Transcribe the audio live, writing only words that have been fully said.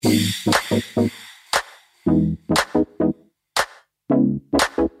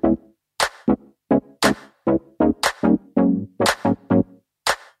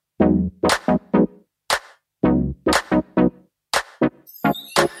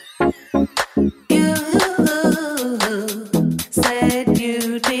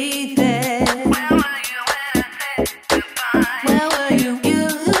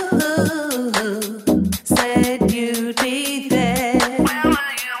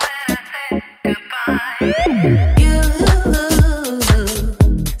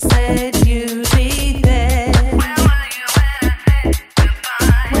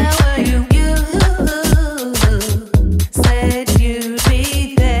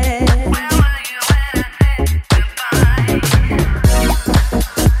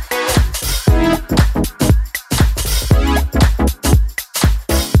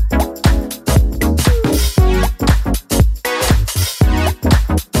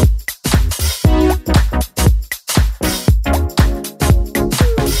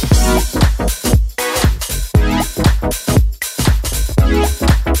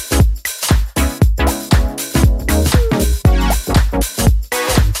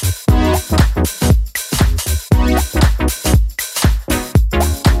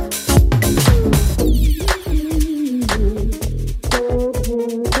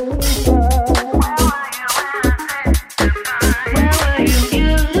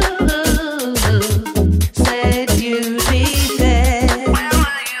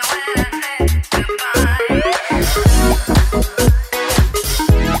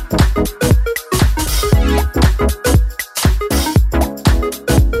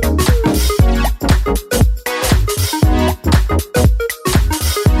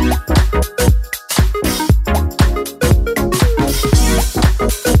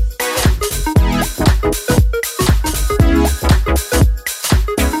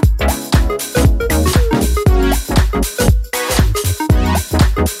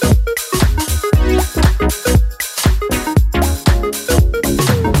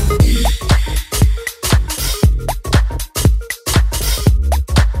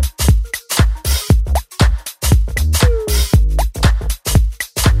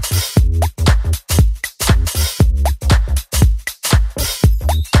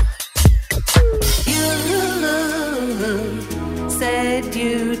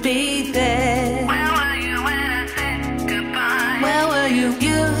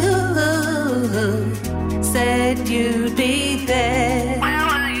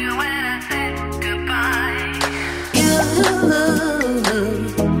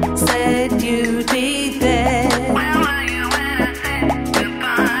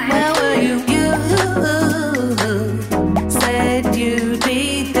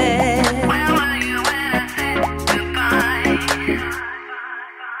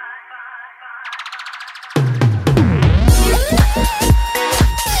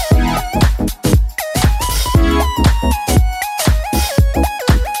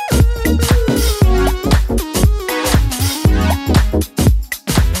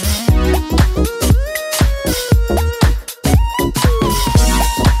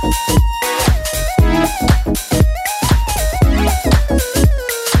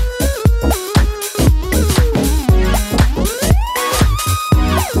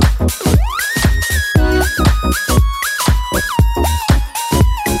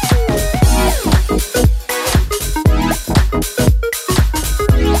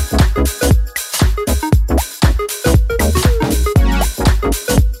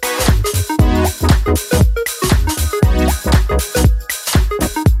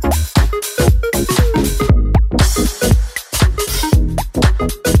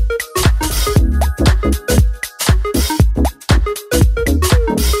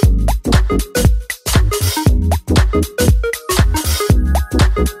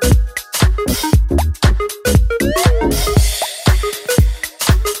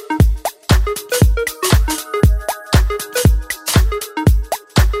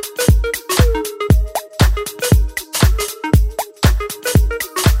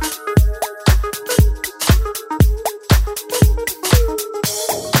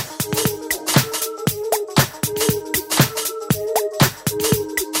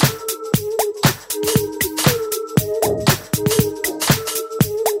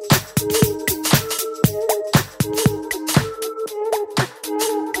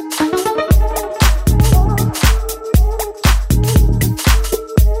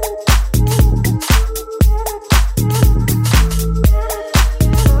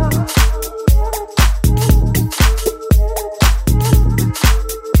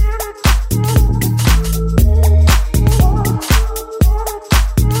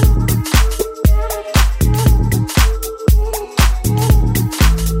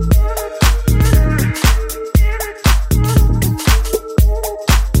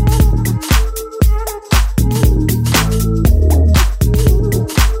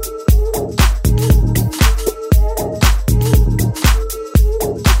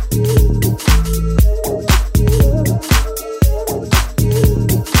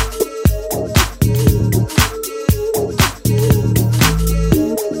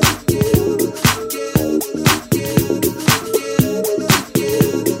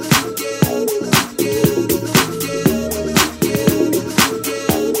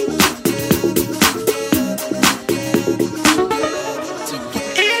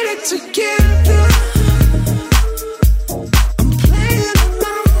Together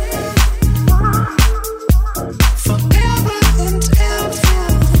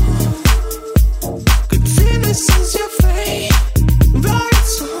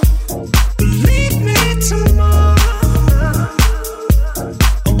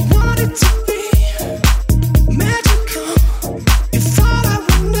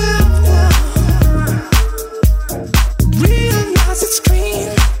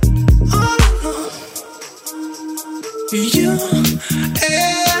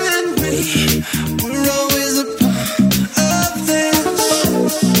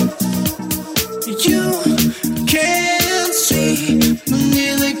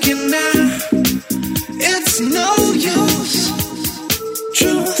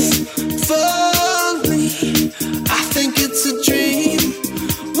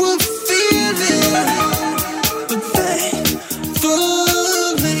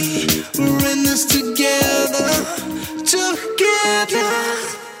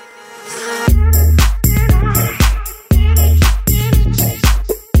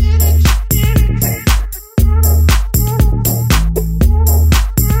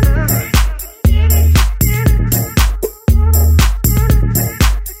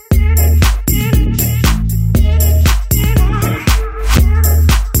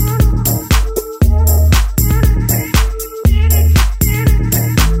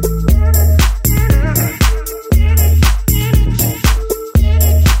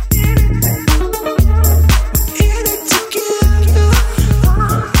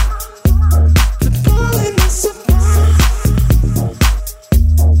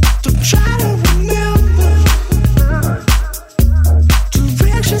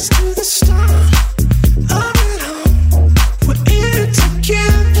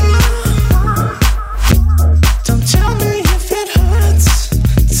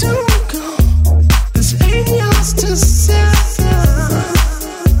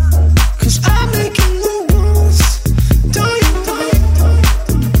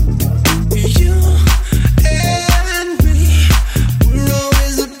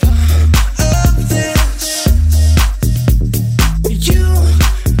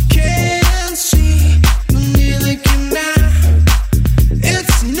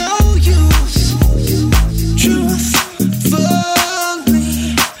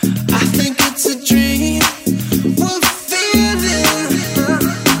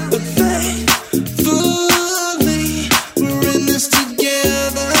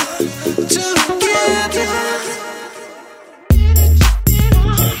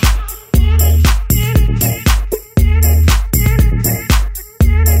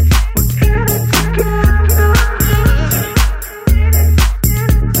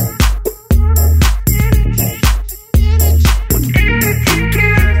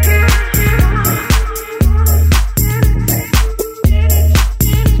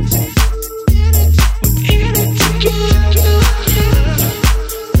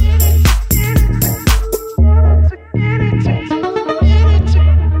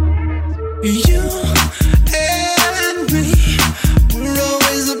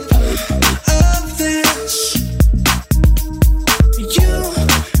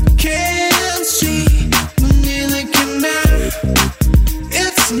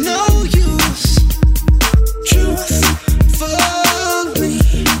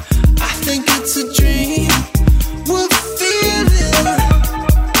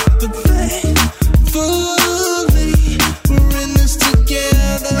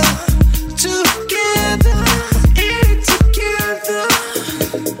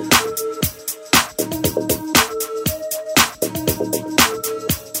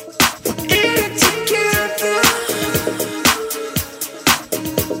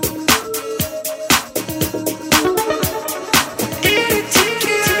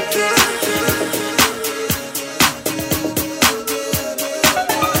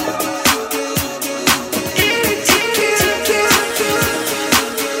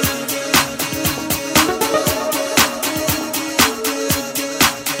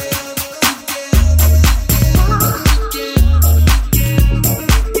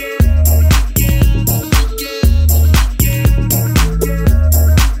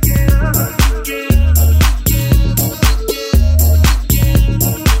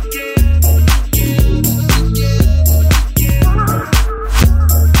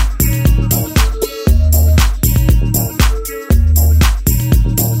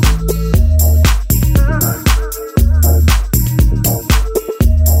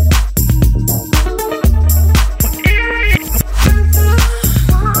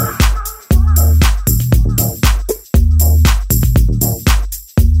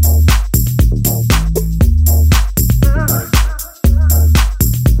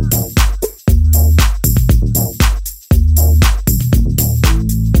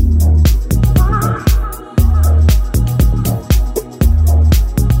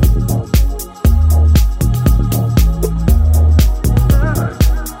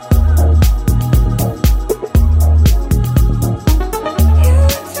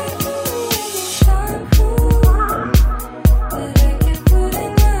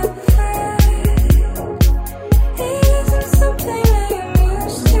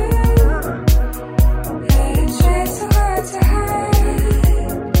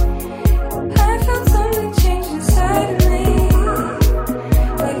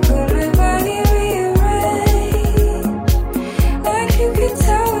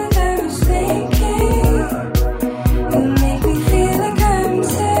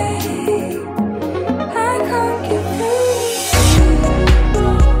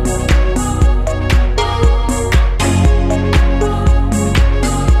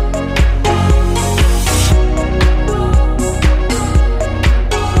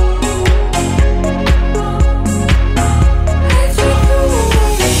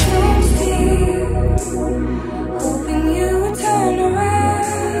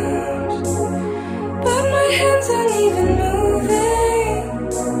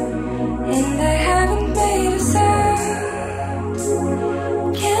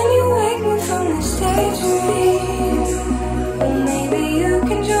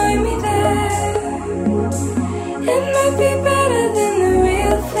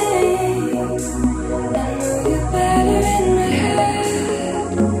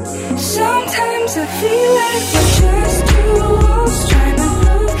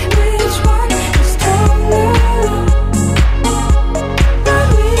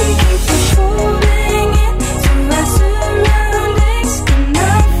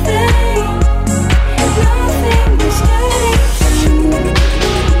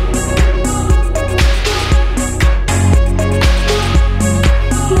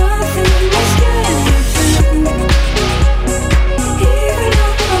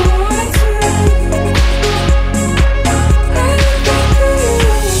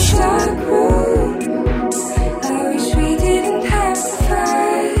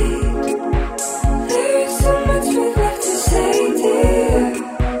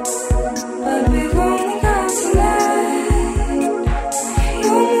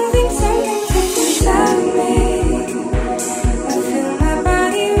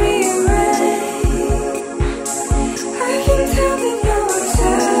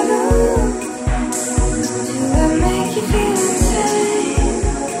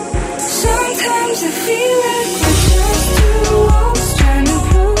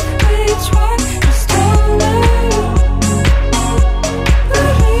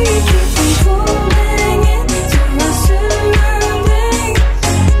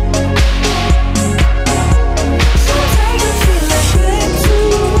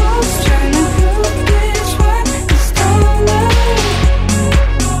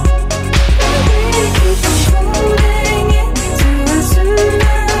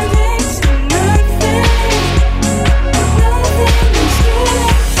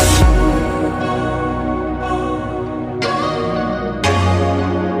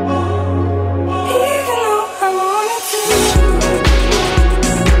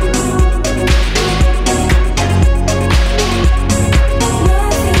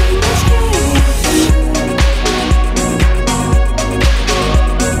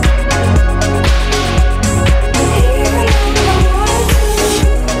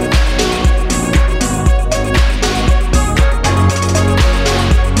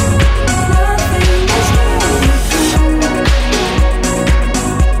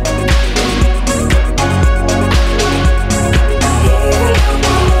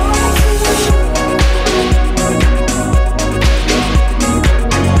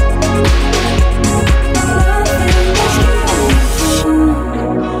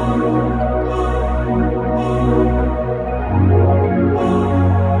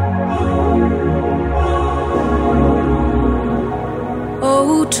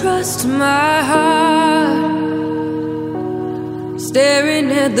trust my heart,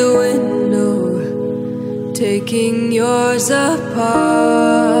 staring at the window, taking yours apart.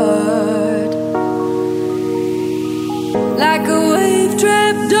 Like a wave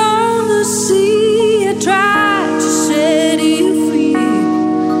trapped on the sea, I tried to set you free.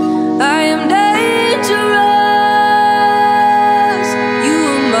 I am dangerous, you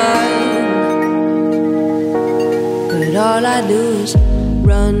are mine, but all I do is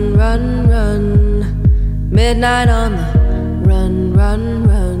run, run, run. Midnight on the run, run,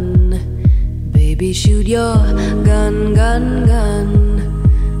 run. Baby, shoot your gun, gun, gun.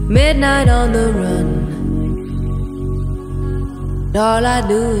 Midnight on the run. All I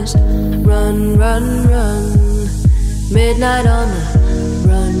do is run, run, run. Midnight on the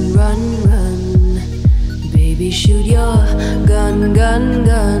run, run, run. Baby, shoot your gun, gun,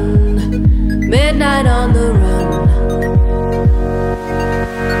 gun. Midnight on the run.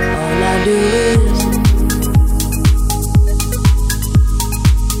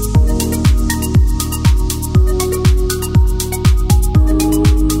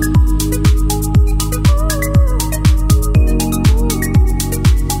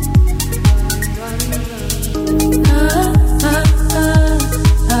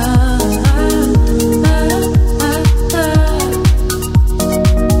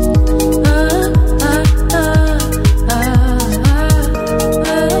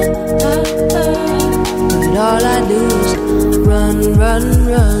 All I do is run, run.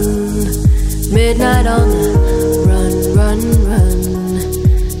 Midnight on the run, run, run.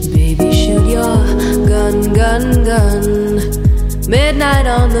 Baby, shoot your gun, gun, gun. Midnight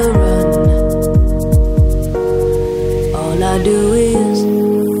on the run. All I do is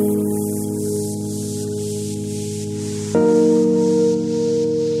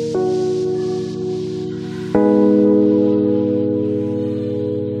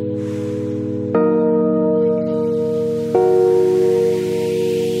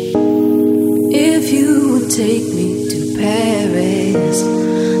take me to Paris,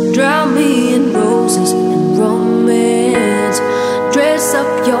 drown me in roses and romance, dress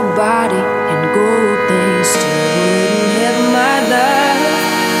up your body in gold, they still wouldn't have my love.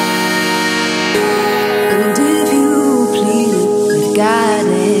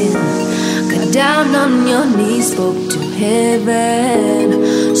 down on your knees, spoke to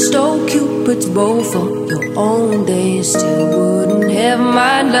heaven, stole Cupid's bow for your own day, still wouldn't have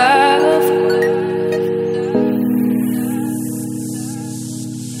my love.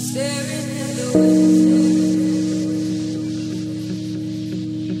 Staring at the window,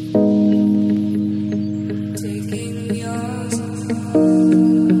 taking yours.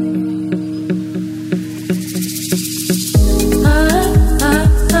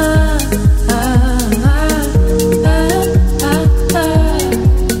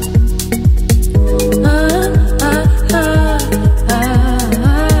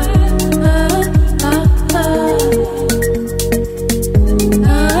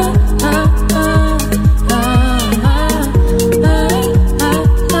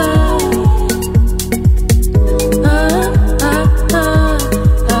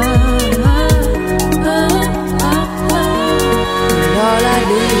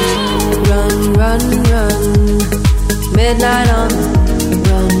 Midnight on the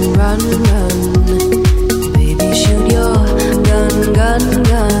run, run, run. Baby, shoot your gun, gun,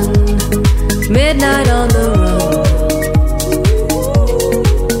 gun. Midnight on the run.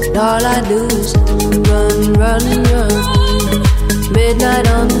 All I do is run, run, run. Midnight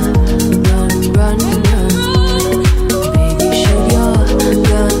on the run, run, run. Baby, shoot your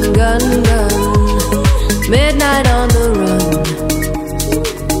gun, gun, gun. Midnight on the run.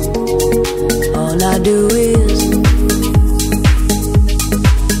 All I do is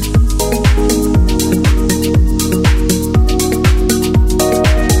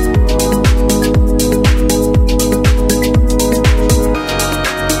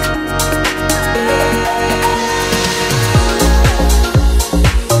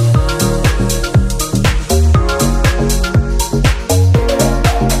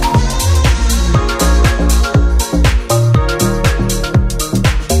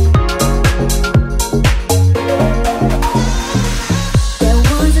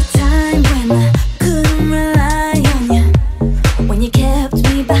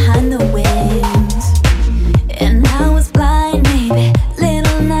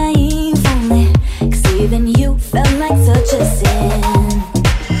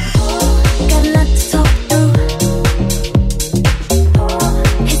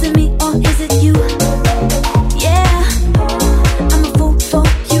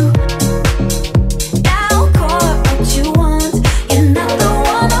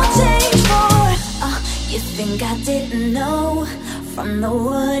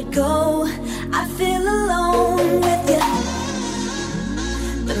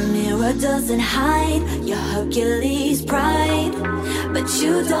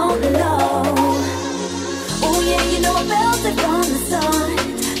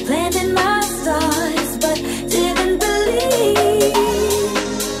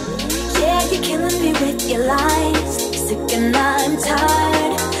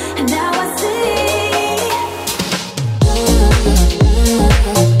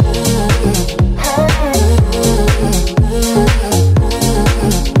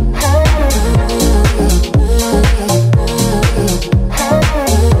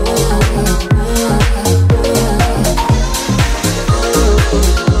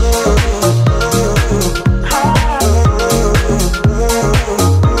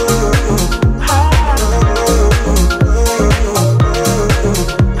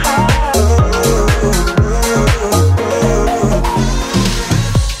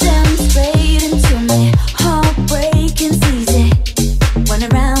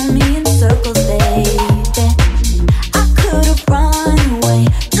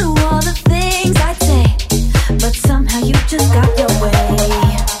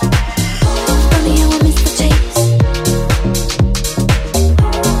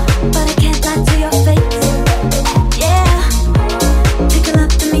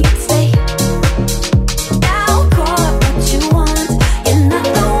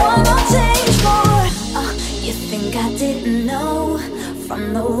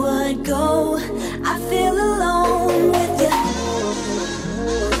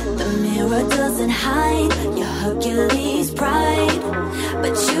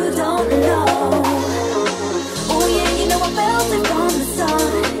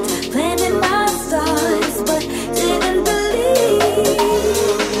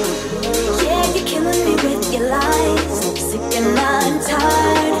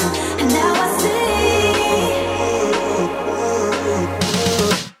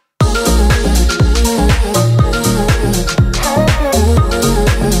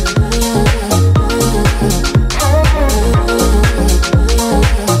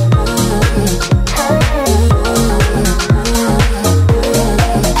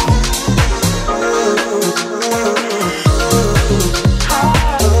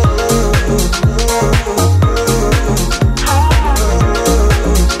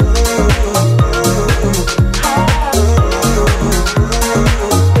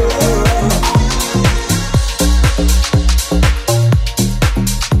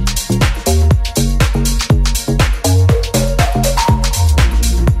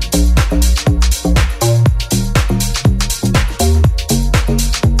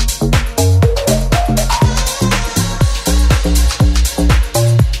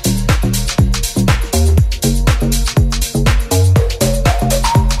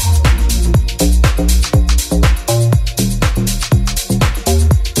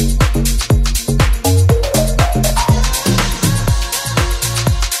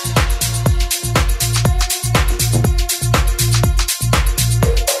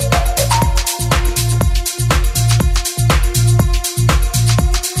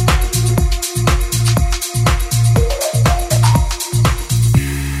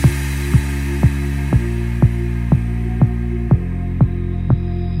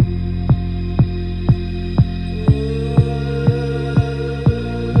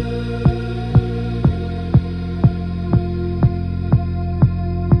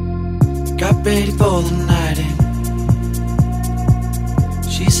ready for the night in.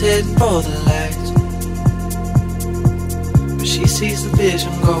 She's heading for the lights, but she sees the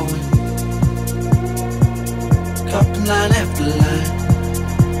vision going, cupping line after line.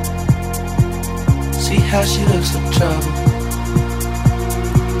 See how she looks like trouble,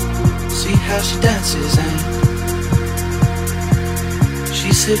 see how she dances and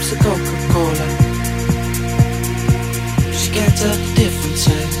she sips the Coca-Cola. She can't tell the difference,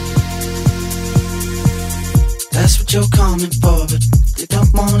 eh? That's what you're coming for, but they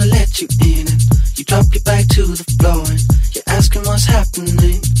don't wanna let you in it. You drop your back to the floor and you're asking what's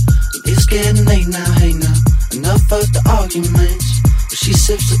happening. It's getting late now, hey now, enough of the arguments. But she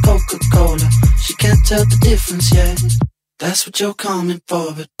sips the Coca-Cola, she can't tell the difference yet. That's what you're coming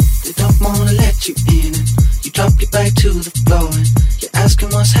for, but they don't wanna let you in it. You drop your back to the floor and you're asking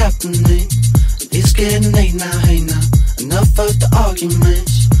what's happening. It's getting late now, hey now, enough of the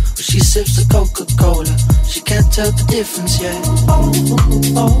arguments. But she sips the Coca-Cola, she can't tell the difference yet.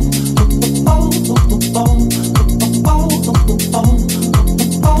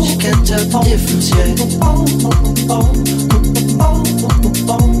 She can't tell the difference yet.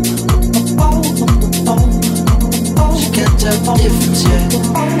 She can't tell the difference yet.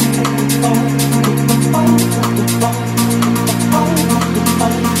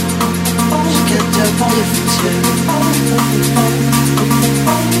 She can't tell the difference yet. She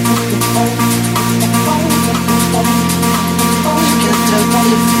can't tell the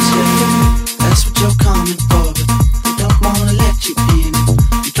difference yet. That's what you're coming for, but they don't wanna let you in it.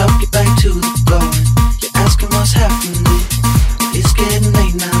 You drop your back to the floor and you're asking what's happening. It's getting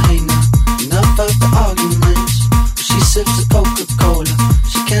late now, hey now, enough of the arguments. But she sips the Coca-Cola,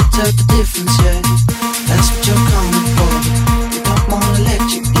 she can't tell the difference yet. That's what you're coming for, but they don't wanna let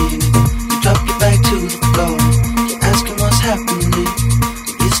you in it. You drop your back to the floor and you're asking what's happening.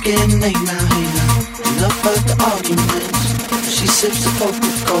 It's getting late now, hey now, enough of the arguments. She sips the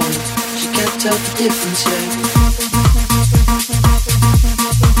Coca-Cola, she can't tell the difference yet.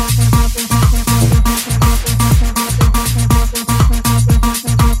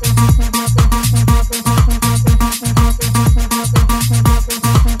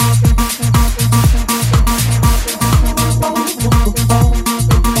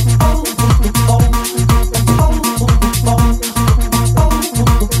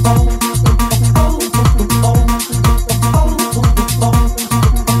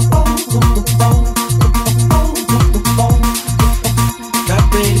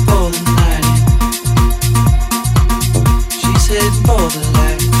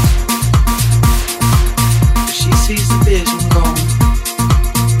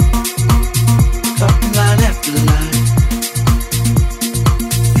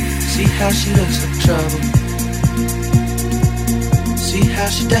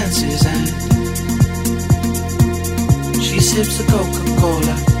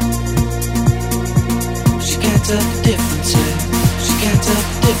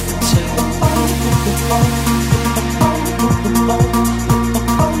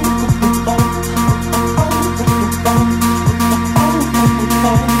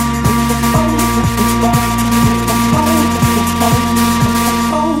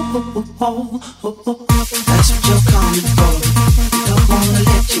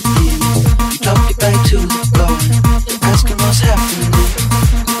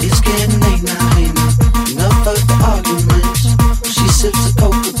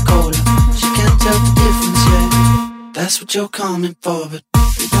 You're coming for, but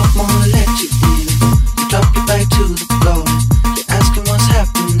they don't wanna let you in it. You drop your back to the floor and you're asking what's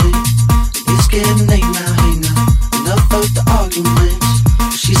happening. It's getting late now, hey now, enough of the arguments.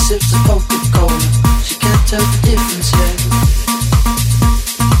 But she sips the Coca-Cola, she can't tell the difference yet.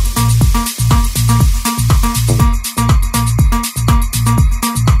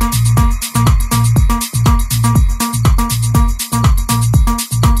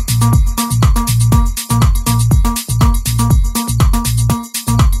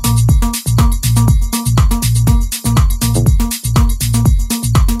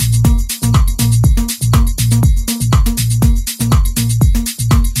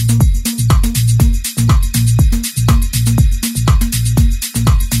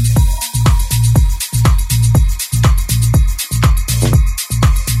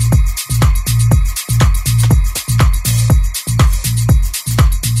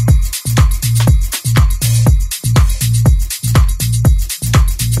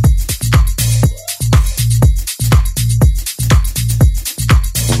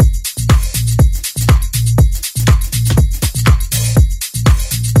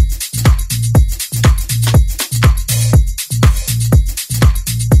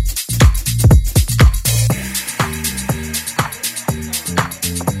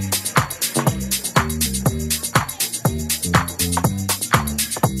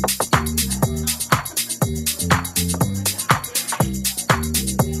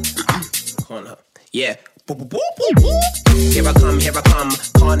 yeah. Here I come,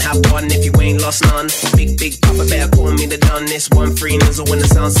 can't have one if you ain't lost none. Big papa better call me the done. This 1-3 nizzle in the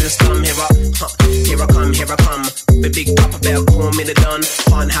sound system. Here I come. Big papa better call me the done.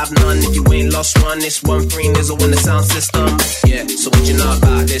 Can't have none if you ain't lost one. This 1-3 nizzle in the sound system. Yeah, so what you know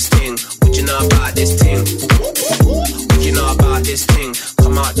about this thing? What you know about this thing? What you know about this thing?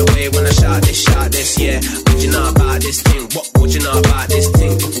 Come out the way when I shout this, yeah. What you know about this thing? What you know about this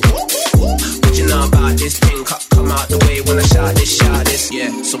thing? What you know about this thing? Come out the way when I shout this,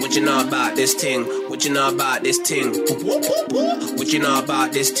 yeah. So what you know about this thing? What you know about this thing? What you know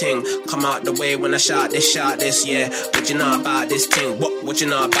about this thing? Come out the way when I shout this, yeah. What you know about this thing? What you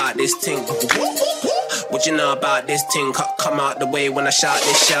know about this thing? What you know about this thing? Come out the way when I shout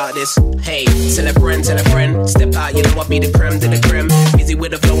this. Hey, tell a friend, step out, you know I be the creme to the creme. Busy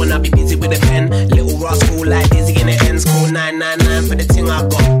with the flow and I be busy with the pen. Little rascal like Dizzy in the ends. Call 999 for the thing I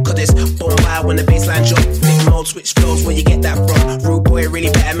got. Cause it's boom by when the baseline drop. Flip mode, switch flows, where you get that from? Rude boy really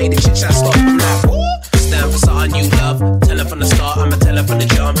better make the chit chat stop. I'm like, woo! Stand for something you love. Tell her from the start, I'ma tell her from the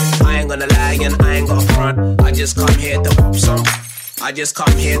jump. I ain't gonna lie and I ain't got a front. I just come here to whoop some. I just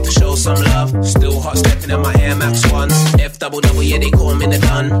come here to show some love. Still hot stepping in my Air Max 1s. F-double, yeah, they call me the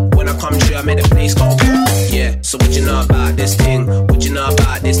done. When I come true, I made the place go. Yeah, so what you know about this thing? What you know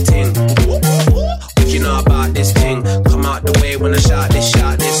about this thing? What you know about this thing? Come out the way when I shout this,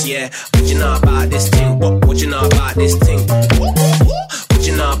 yeah. What you know about this thing? What you know about this thing? What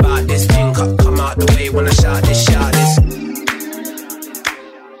you know about this thing? Come out the way when I shout this.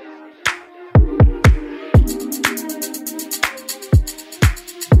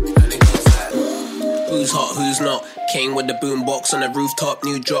 Who's hot, who's not? Came with the boombox on the rooftop.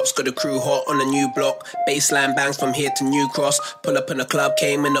 New drops, got the crew hot on the new block. Baseline bangs from here to New Cross. Pull up in the club,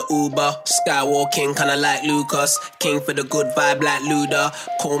 came in the Uber. Skywalking, kinda like Lucas. King for the good vibe like Luda.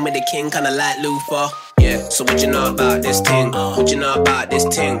 Call me the king, kinda like Luther. Yeah, so what you know about this thing? What you know about this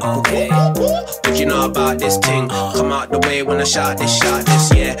thing? Okay. What you know about this thing? Come out the way when I shout this,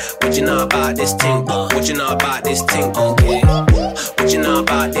 yeah. What you know about this thing? What you know about this thing? Okay. What you know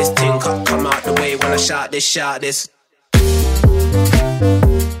about this thing? Come out the way when I shout this.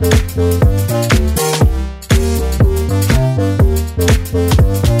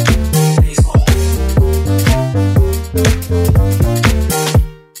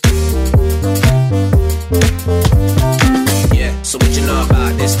 Yeah, so what you know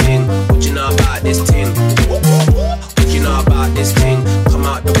about this thing? What you know about this thing? What you know about this thing? Come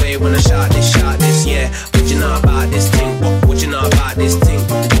out the way when I shout this, yeah. What you know about this thing? What you know about this thing?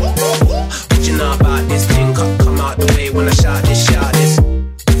 What you know about this thing? Come out the way when I shout this.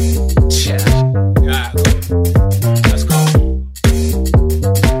 Yeah, alright, cool. Let's go.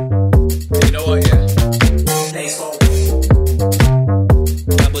 You know what, yeah? Let's go.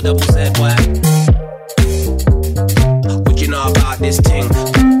 Double said what? What you know about this thing?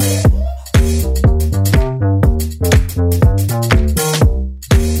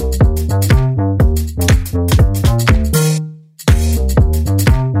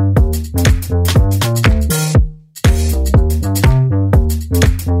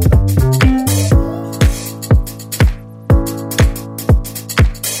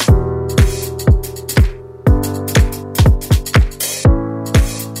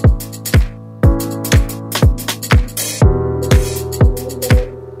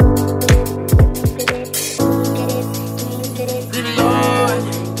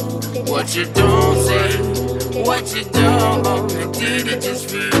 What you don't say, what you don't. I did it just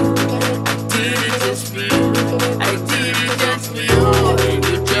for you. I did it just for you. I did it just for you. And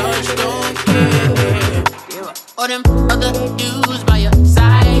you just don't care. All them other dudes by your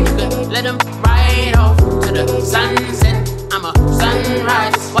side, you could let them ride off to the sunset. I'm a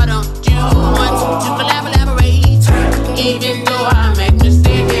sunrise. Why don't you want to collaborate? Even though I make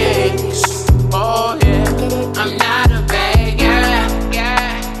mistakes. Oh yeah, I'm not a bad guy.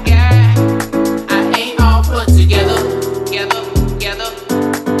 I ain't all put together.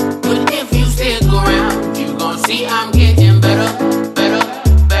 But if you stick around, you gon' see I'm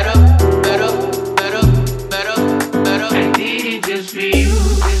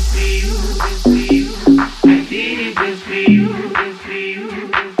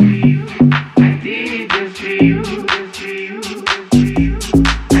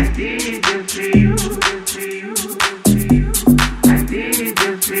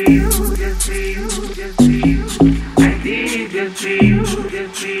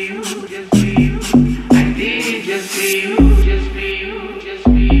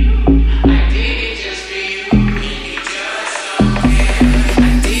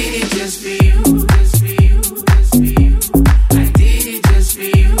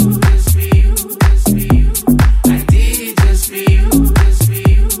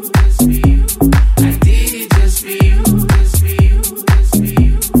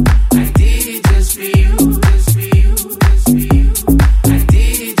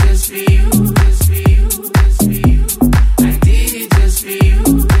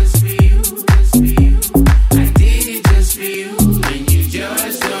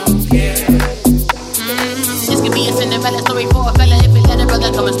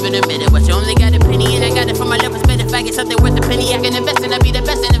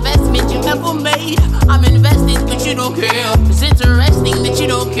ever made. I'm invested, but you don't care. It's interesting that you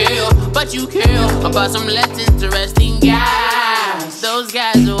don't care, but you care about some less interesting guys. Those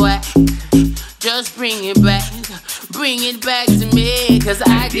guys are whack. Just bring it back to me, 'cause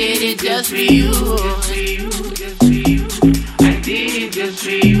I did it just for you. Just for you, just for you. I did it just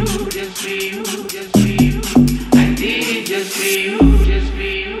for you, just for you, just for you. I did it just for you, just for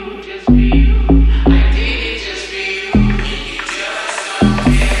you, just for you. I did it just for you. You just don't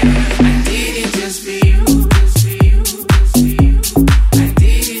care. I did it just for you, just for you, just for you. I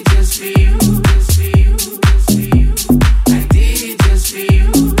did it just for you, just for you, just for you. I did it just for you,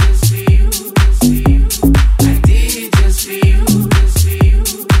 just for you, just for you. I did it just for you, just for you,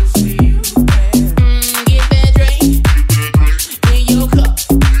 just for you. Get that drink in your cup.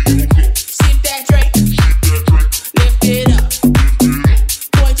 Sip that drink. Lift it up.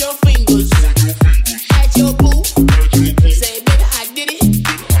 Point your fingers at your boo. Say, baby, I did it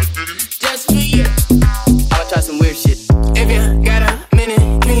just for you. I'ma try some weird shit. If you got a minute,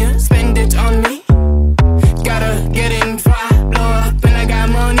 can you spend it on me? Gotta get in fly, blow up, and I got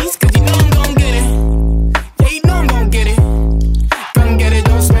monies, 'cause you know I'm gon' get it. Yeah, you know I'm gon' get it. Come get it,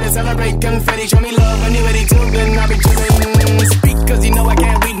 don't sweat it, celebrate confetti. Show me love when you're ready to, then I'll be chillin'. Speak, 'cause you know I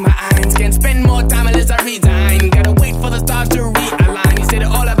can't read my eyes. Can't spend more time unless I resign. Gotta wait for the stars to realign. You said it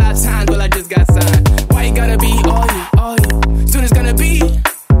all about time, well I just got signed. Why you gotta be all you, all you? Soon it's gonna be.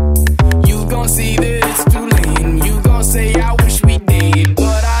 You gon' see that it's too late, and you gon' say I wish we did,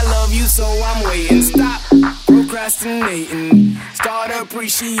 but I love you so I'm waiting. Stop procrastinating, start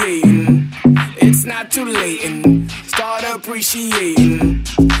appreciating. It's not too late, and start appreciating.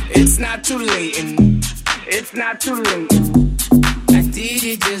 It's not too late, and it's not too late. I did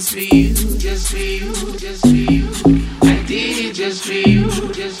it just for you, just for you, just for you. I did it just for you,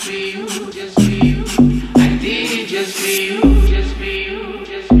 just for you, just for you. I did it just for you, just for you,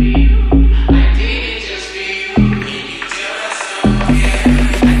 just for you. I did it just for you. You just don't care.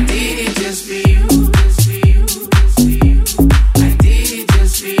 I did it just for you, just for you, just for you. I did it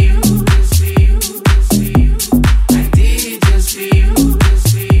just for you, just for you, just for you. I did it just for you, just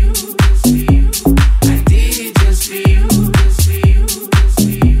for you, just for you. I did it just for you, just for you, just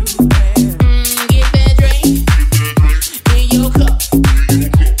for you. Get that drink in your cup.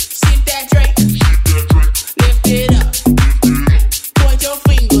 Sip that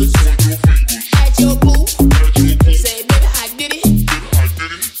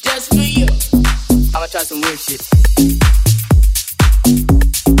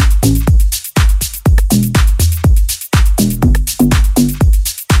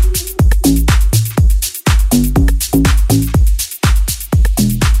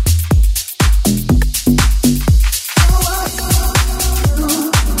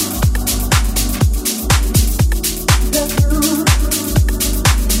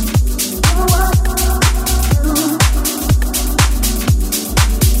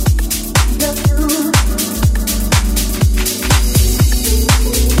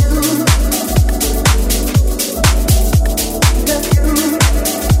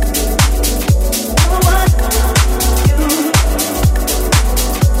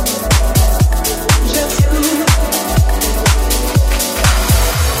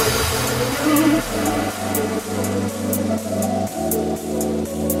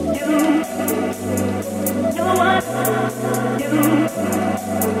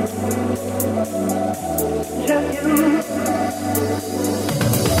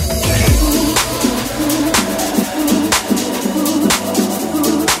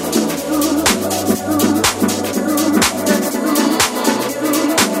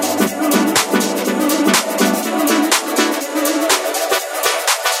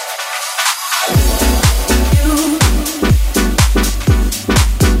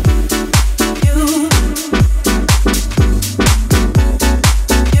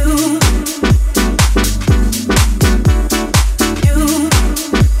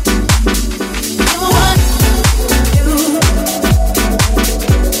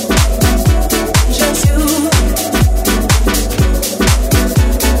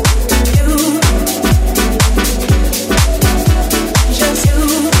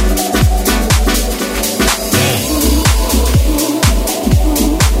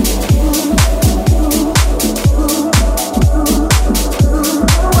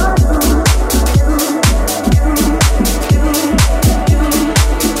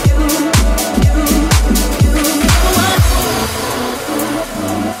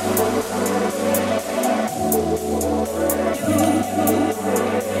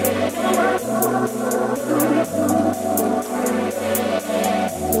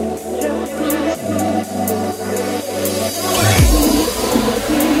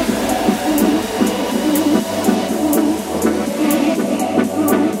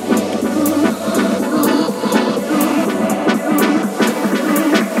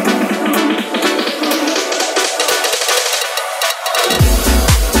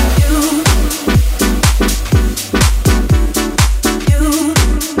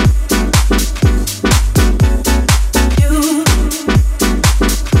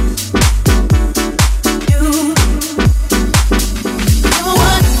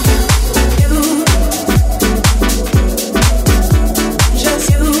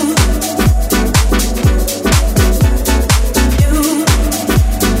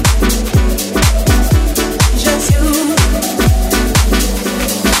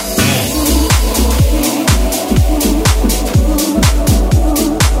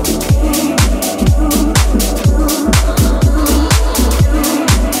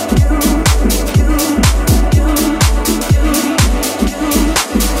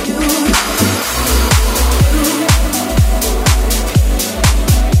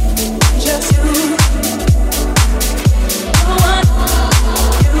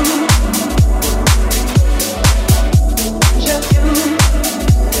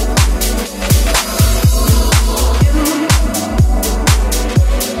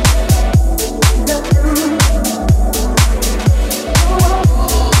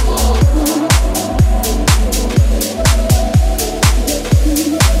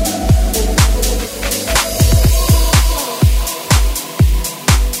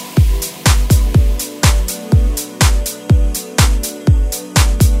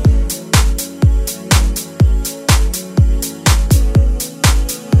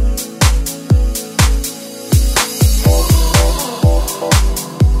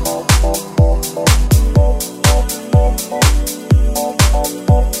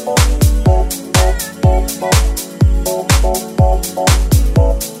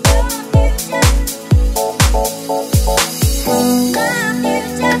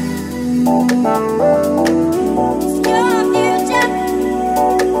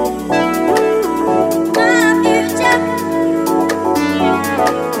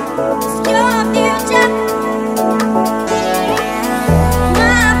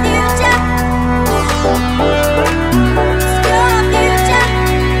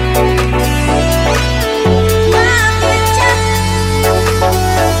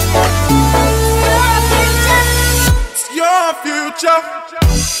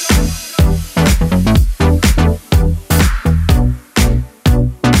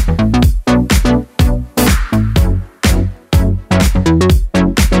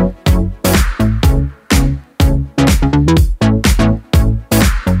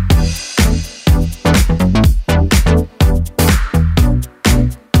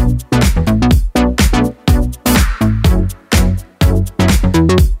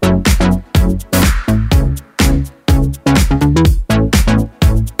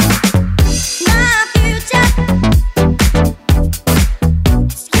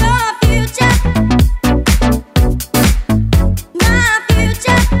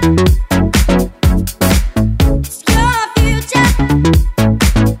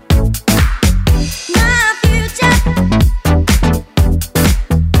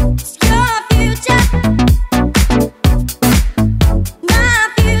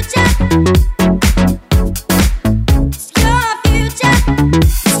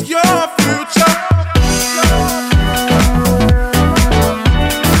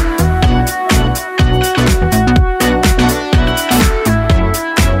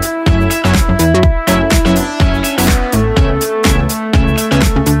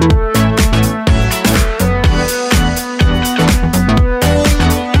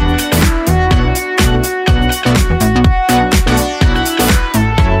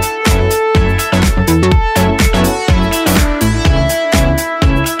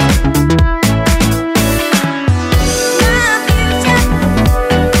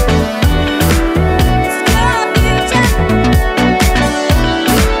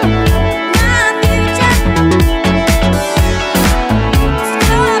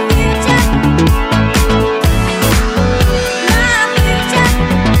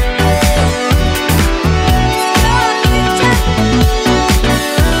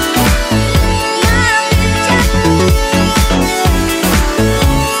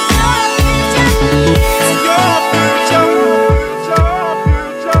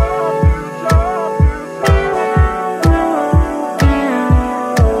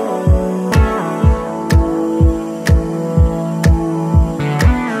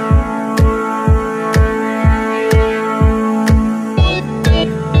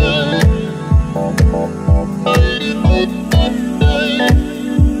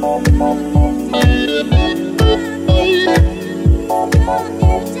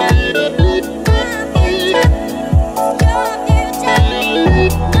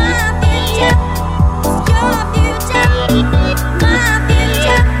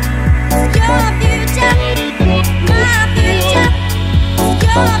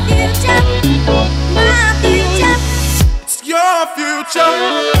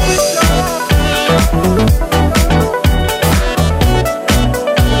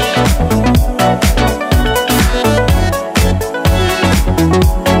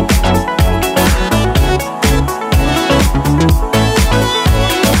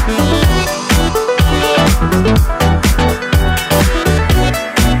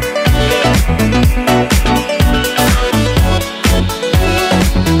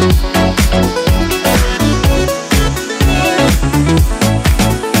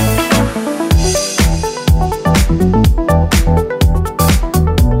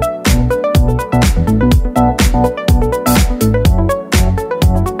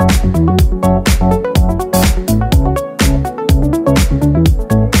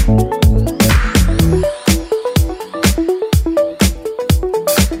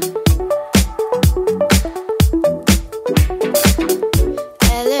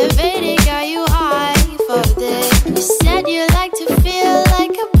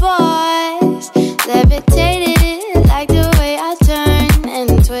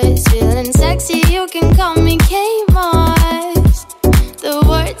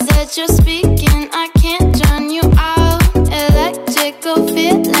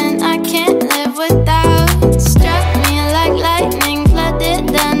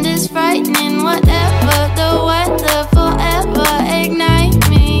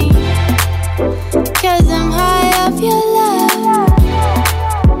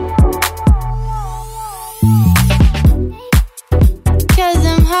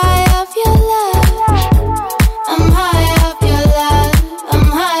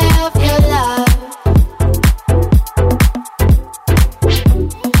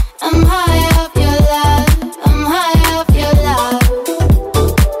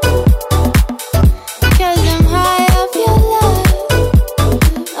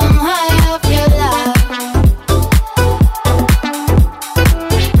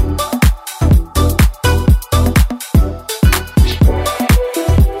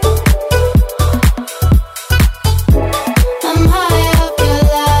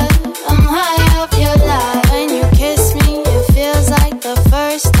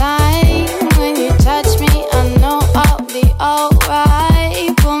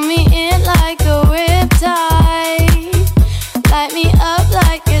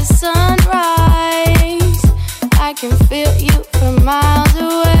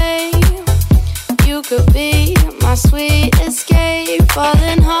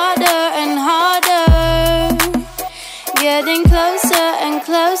getting closer and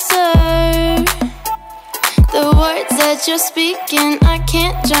closer. The words that you're speaking, I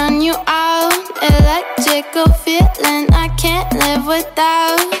can't drown you out. Electrical feeling I can't live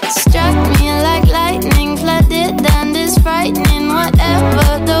without. Struck me like lightning, flooded down this frightening. Whatever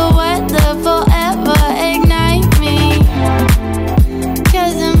the weather, forever ignite me.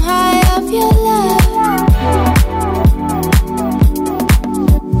 'Cause I'm high off your love.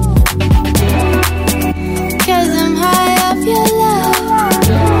 Your love,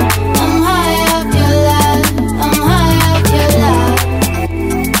 I'm high up your love, I'm high up your love.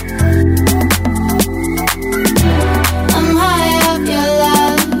 I'm high up your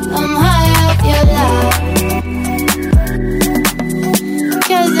love, I'm high up your love.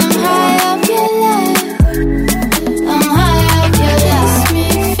 'Cause I'm high up your love, I'm high up your love. Kiss me,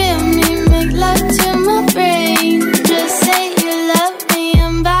 feel me, make love to my brain. Just say you love me,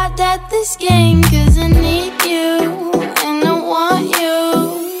 I'm bad at this game. 'Cause I need you.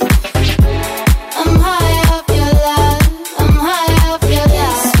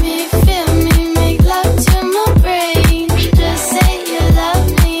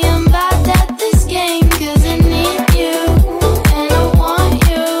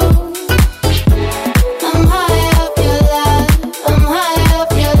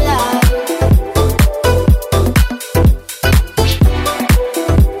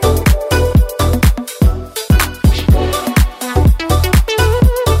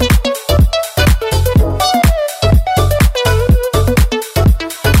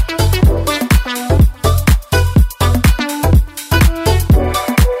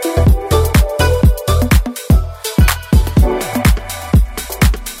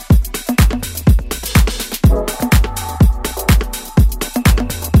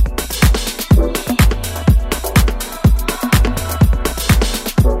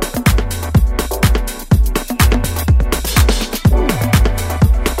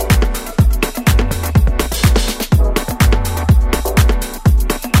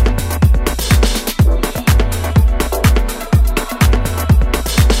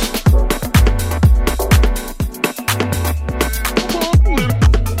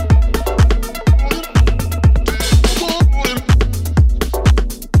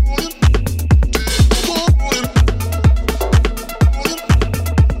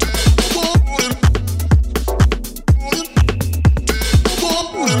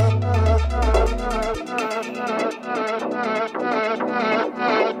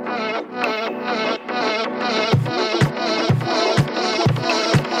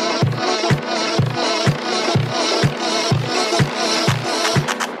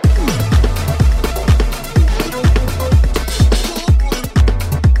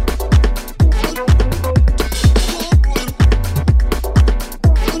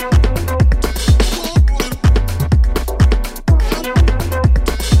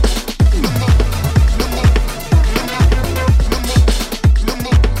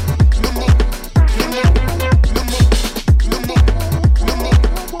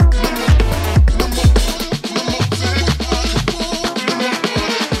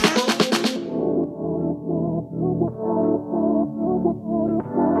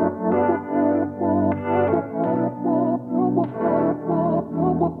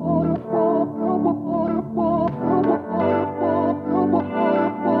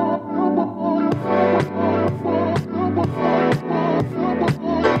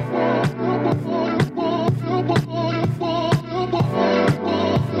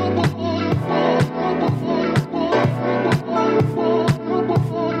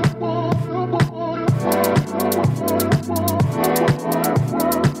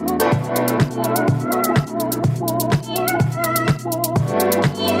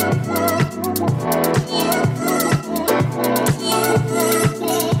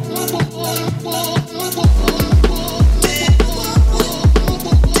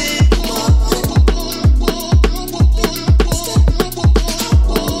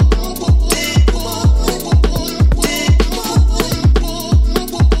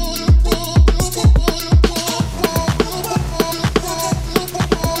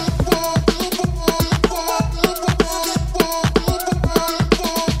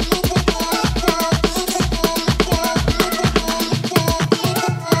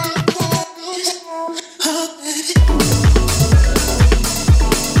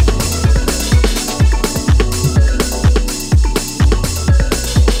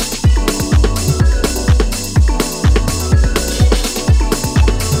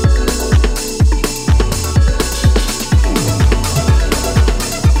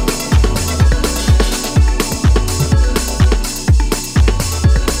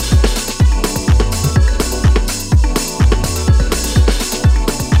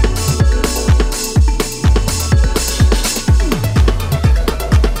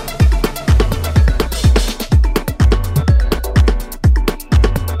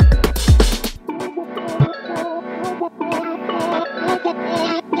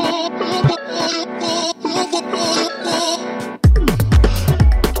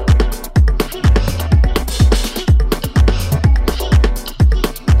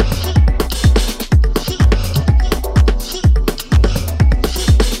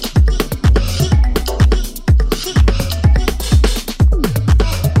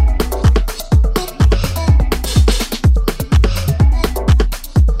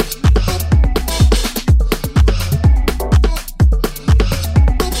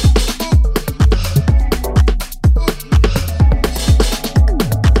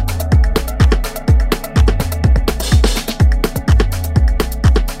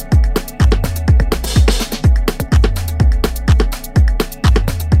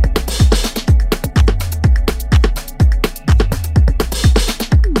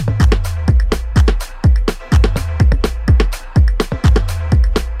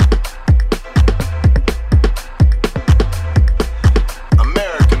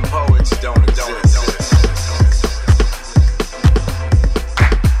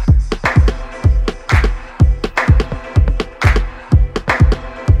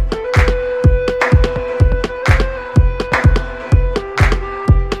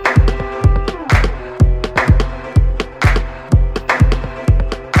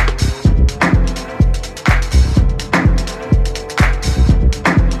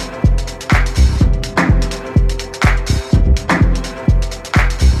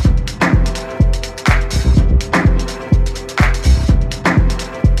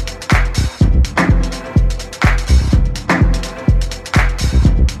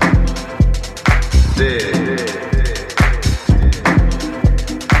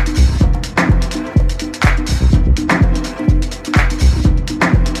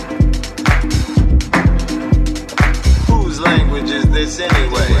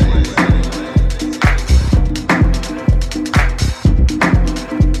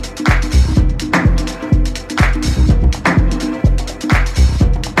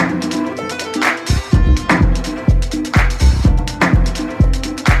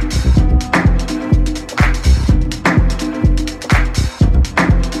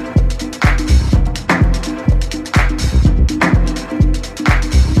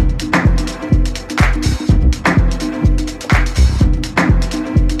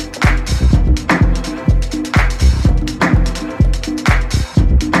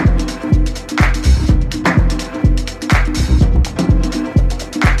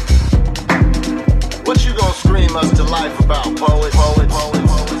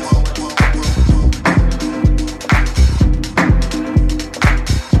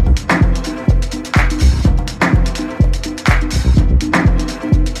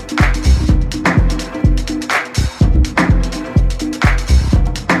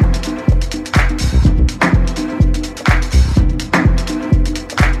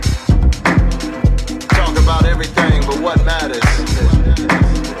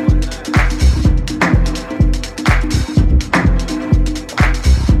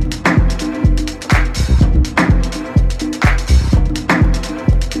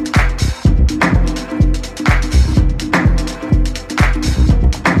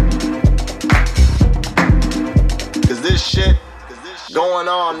 going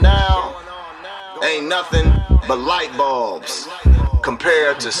on now ain't nothing but light bulbs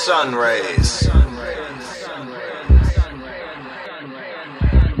compared to sun rays.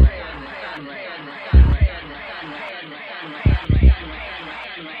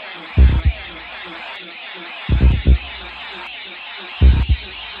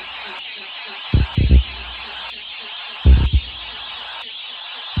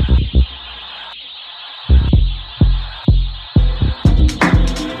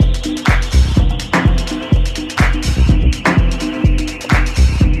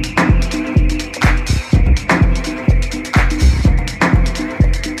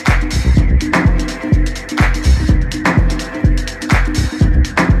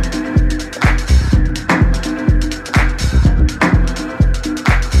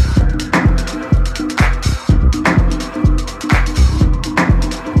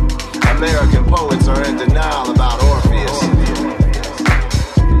 American poets are in denial about Orpheus.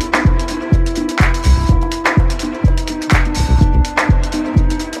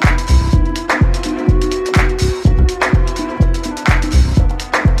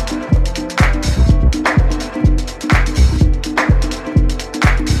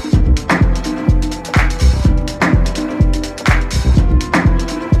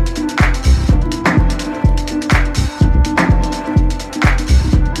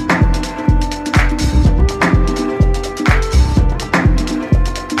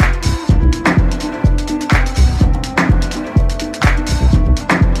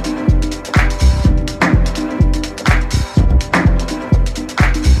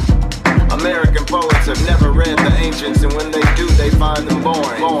 American poets have never read the ancients, and when they do, they find them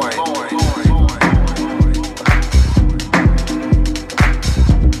boring.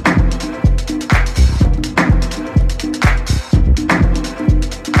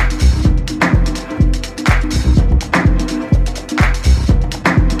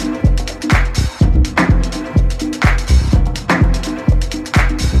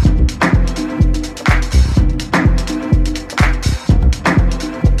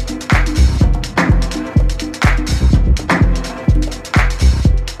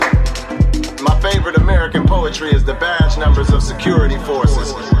 American poetry is the badge numbers of security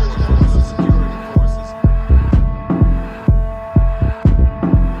forces.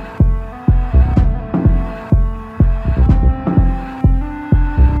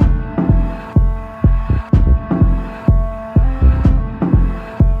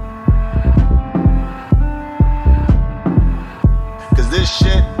 Cause this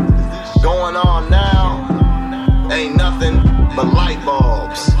shit going on now ain't nothing but light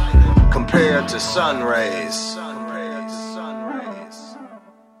bulbs compared to sun rays.